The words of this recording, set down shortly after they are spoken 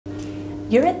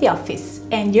You're at the office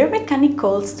and your mechanic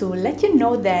calls to let you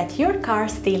know that your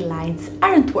car's tail lights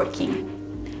aren't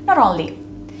working. Not only,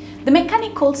 the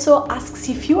mechanic also asks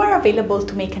if you are available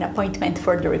to make an appointment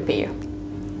for the repair.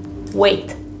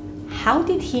 Wait, how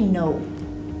did he know?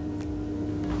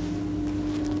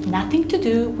 Nothing to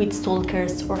do with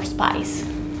stalkers or spies.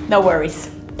 No worries.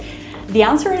 The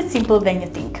answer is simpler than you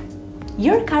think.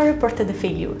 Your car reported a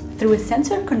failure through a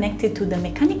sensor connected to the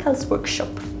mechanical's workshop.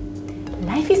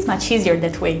 Life is much easier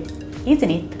that way, isn't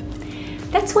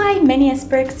it? That's why many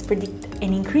experts predict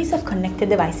an increase of connected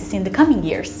devices in the coming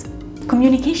years.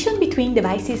 Communication between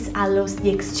devices allows the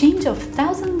exchange of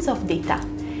thousands of data,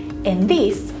 and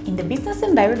this, in the business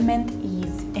environment,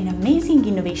 is an amazing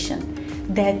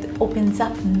innovation that opens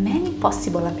up many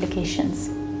possible applications.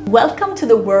 Welcome to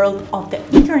the world of the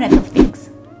Internet of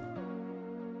Things,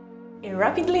 a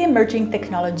rapidly emerging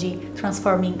technology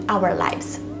transforming our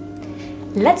lives.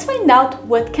 Let's find out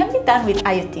what can be done with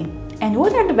IoT and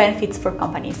what are the benefits for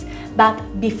companies.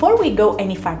 But before we go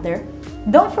any further,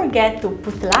 don't forget to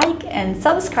put a like and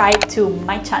subscribe to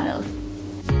my channel.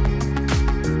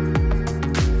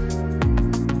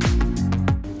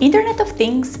 Internet of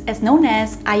Things, as known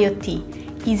as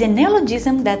IoT, is a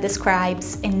neologism that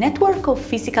describes a network of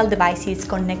physical devices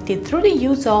connected through the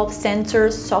use of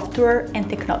sensors, software, and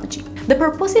technology. The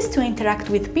purpose is to interact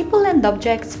with people and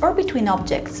objects or between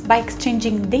objects by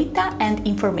exchanging data and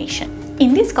information.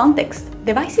 In this context,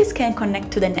 devices can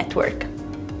connect to the network,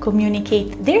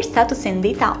 communicate their status and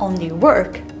data on their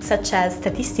work, such as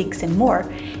statistics and more,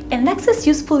 and access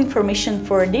useful information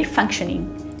for their functioning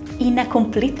in a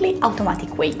completely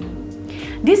automatic way.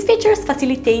 These features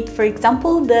facilitate, for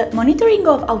example, the monitoring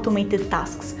of automated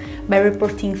tasks by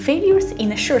reporting failures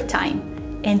in a short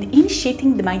time and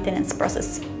initiating the maintenance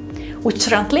process, which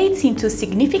translates into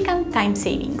significant time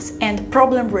savings and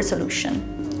problem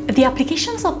resolution. The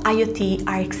applications of IoT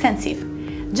are extensive.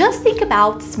 Just think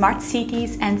about smart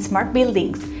cities and smart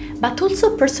buildings, but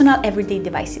also personal everyday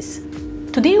devices.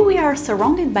 Today we are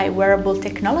surrounded by wearable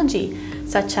technology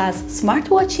such as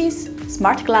smartwatches,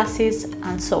 smart glasses,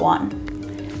 and so on.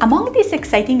 Among these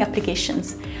exciting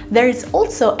applications, there is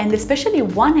also, and especially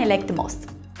one I like the most,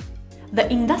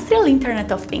 the Industrial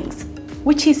Internet of Things,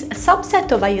 which is a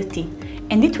subset of IoT,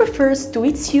 and it refers to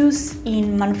its use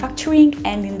in manufacturing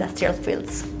and industrial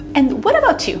fields. And what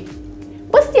about you?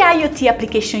 What's the IoT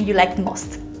application you like the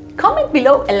most? Comment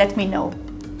below and let me know.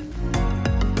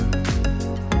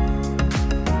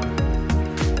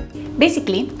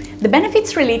 Basically, the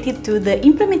benefits related to the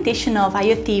implementation of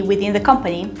IoT within the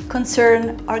company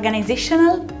concern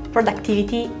organizational,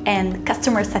 productivity, and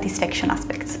customer satisfaction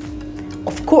aspects.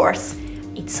 Of course,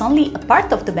 it's only a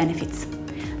part of the benefits.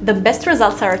 The best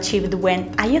results are achieved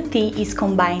when IoT is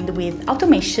combined with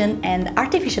automation and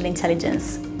artificial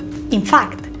intelligence. In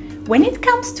fact, when it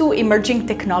comes to emerging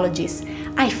technologies,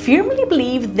 I firmly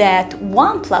believe that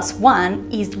 1 + 1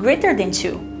 is greater than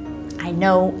 2. I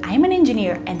know I'm an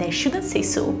engineer and I shouldn't say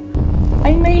so.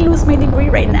 I may lose my degree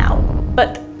right now,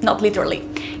 but not literally.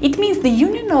 It means the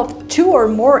union of 2 or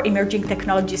more emerging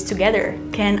technologies together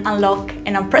can unlock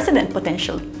an unprecedented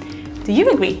potential. Do you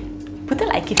agree? Put a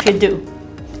like if you do.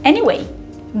 Anyway,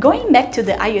 going back to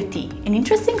the IoT, an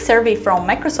interesting survey from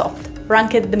Microsoft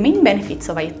ranked the main benefits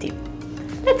of IoT.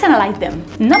 Let's analyze them.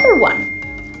 Number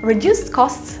 1. Reduced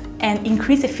costs and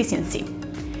increased efficiency.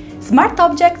 Smart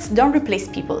objects don't replace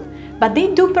people, but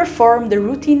they do perform the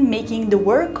routine, making the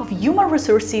work of human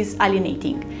resources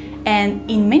alienating, and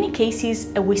in many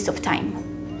cases a waste of time.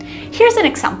 Here's an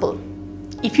example.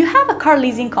 If you have a car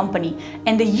leasing company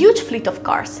and a huge fleet of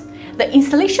cars, the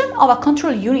installation of a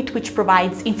control unit which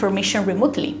provides information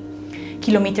remotely,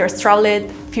 kilometers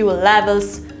traveled, fuel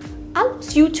levels,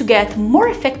 allows you to get more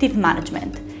effective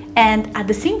management and at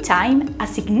the same time a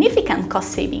significant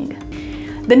cost saving.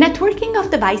 The networking of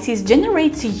devices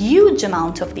generates a huge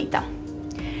amount of data.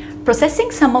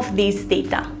 Processing some of these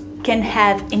data can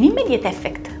have an immediate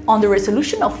effect on the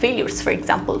resolution of failures, for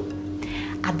example.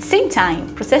 At the same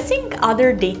time, processing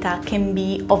other data can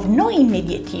be of no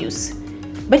immediate use,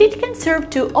 but it can serve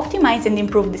to optimize and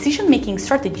improve decision-making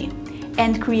strategy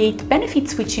and create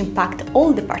benefits which impact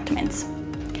all departments.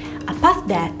 A path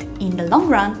that, in the long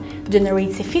run,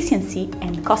 generates efficiency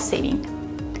and cost saving.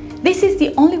 This is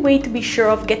the only way to be sure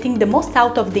of getting the most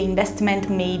out of the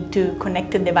investment made to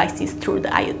connected devices through the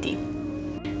IoT.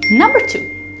 Number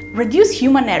 2. Reduce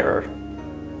human error.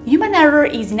 Human error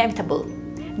is inevitable.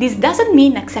 This doesn't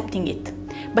mean accepting it,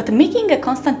 but making a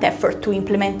constant effort to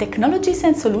implement technologies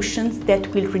and solutions that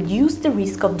will reduce the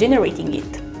risk of generating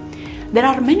it. There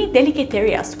are many delicate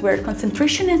areas where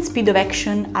concentration and speed of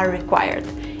action are required,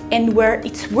 and where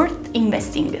it's worth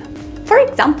investing. For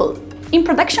example, In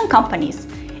production companies,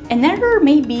 an error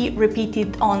may be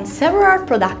repeated on several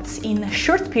products in a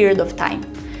short period of time,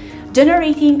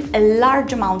 generating a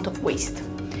large amount of waste.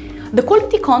 The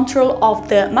quality control of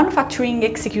the manufacturing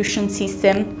execution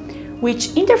system, which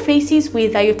interfaces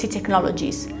with IoT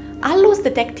technologies, allows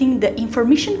detecting the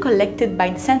information collected by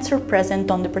the sensor present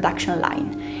on the production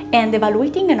line and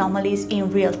evaluating anomalies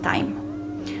in real time.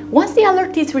 Once the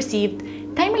alert is received,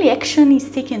 timely action is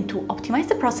taken to optimize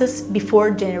the process before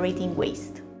generating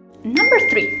waste. Number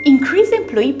 3. Increase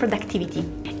employee productivity.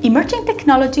 Emerging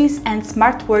technologies and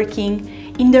smart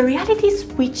working, in the realities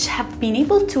which have been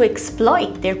able to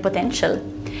exploit their potential,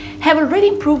 have already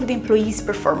improved employees'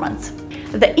 performance.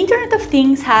 The Internet of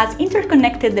Things has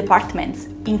interconnected departments,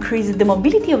 increased the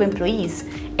mobility of employees,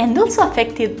 and also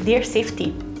affected their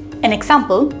safety. An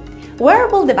example: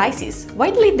 wearable devices,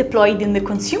 widely deployed in the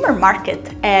consumer market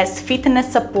as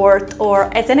fitness support or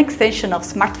as an extension of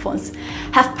smartphones,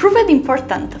 have proven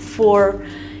important for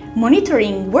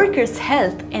monitoring workers'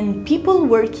 health and people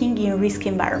working in risk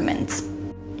environments.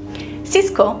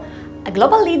 Cisco, a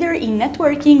global leader in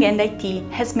networking and IT,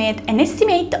 has made an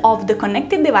estimate of the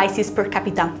connected devices per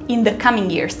capita in the coming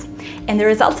years, and the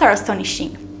results are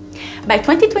astonishing. By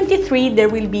 2023, there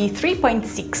will be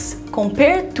 3.6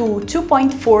 compared to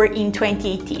 2.4 in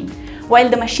 2018, while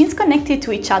the machines connected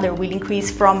to each other will increase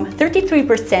from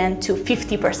 33% to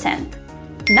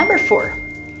 50%. Number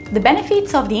 4. The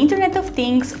benefits of the Internet of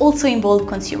Things also involve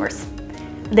consumers.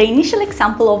 The initial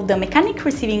example of the mechanic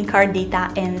receiving car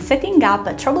data and setting up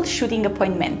a troubleshooting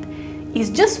appointment is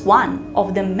just one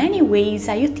of the many ways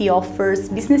IoT offers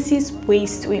businesses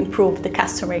ways to improve the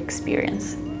customer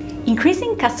experience.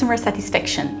 Increasing customer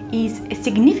satisfaction is a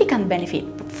significant benefit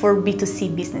for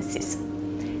B2C businesses.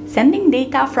 Sending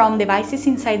data from devices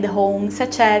inside the home,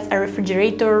 such as a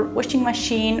refrigerator, washing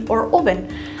machine, or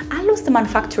oven, allows the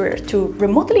manufacturer to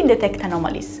remotely detect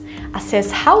anomalies,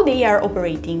 assess how they are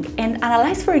operating, and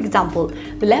analyze, for example,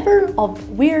 the level of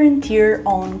wear and tear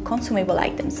on consumable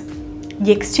items.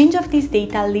 The exchange of this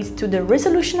data leads to the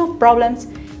resolution of problems,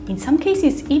 in some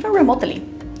cases even remotely,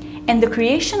 and the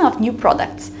creation of new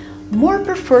products, more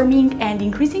performing and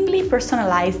increasingly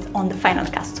personalized on the final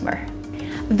customer.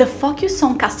 The focus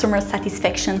on customer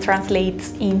satisfaction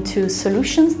translates into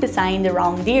solutions designed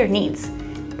around their needs,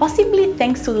 possibly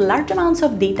thanks to the large amounts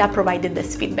of data provided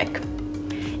as feedback.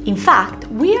 In fact,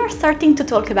 we are starting to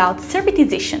talk about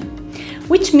servitization,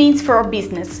 which means for our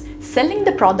business, selling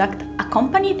the product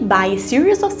accompanied by a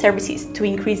series of services to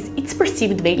increase its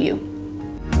perceived value.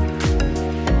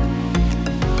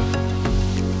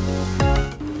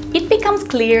 It becomes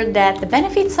clear that the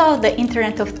benefits of the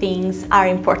Internet of Things are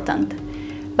important,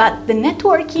 but the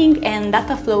networking and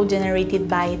data flow generated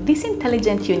by this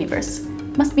intelligent universe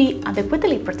must be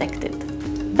adequately protected.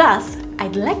 Thus,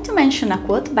 I'd like to mention a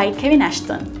quote by Kevin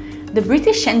Ashton, the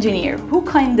British engineer who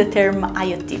coined the term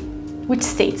IoT, which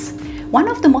states, "One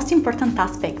of the most important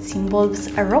aspects involves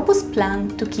a robust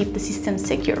plan to keep the system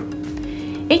secure."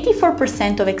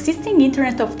 84% of existing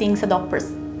Internet of Things adopters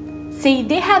say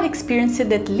they have experienced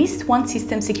at least one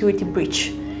system security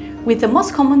breach, with the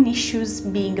most common issues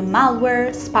being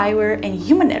malware, spyware, and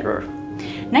human error.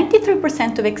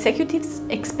 93% of executives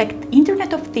expect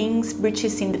Internet of Things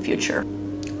breaches in the future.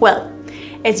 Well,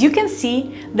 as you can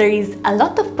see, there is a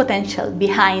lot of potential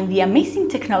behind the amazing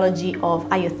technology of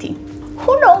IoT.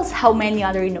 Who knows how many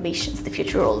other innovations the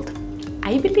future holds?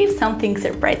 I believe something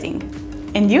surprising.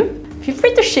 And you? Feel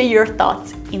free to share your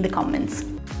thoughts in the comments.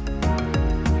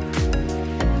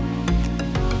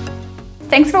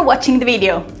 Thanks for watching the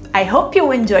video. I hope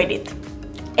you enjoyed it.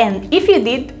 And if you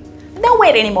did, don't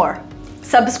wait anymore.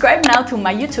 Subscribe now to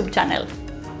my YouTube channel.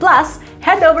 Plus,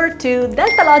 head over to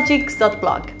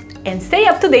deltalogics.blog and stay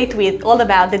up to date with all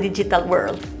about the digital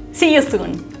world. See you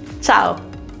soon. Ciao!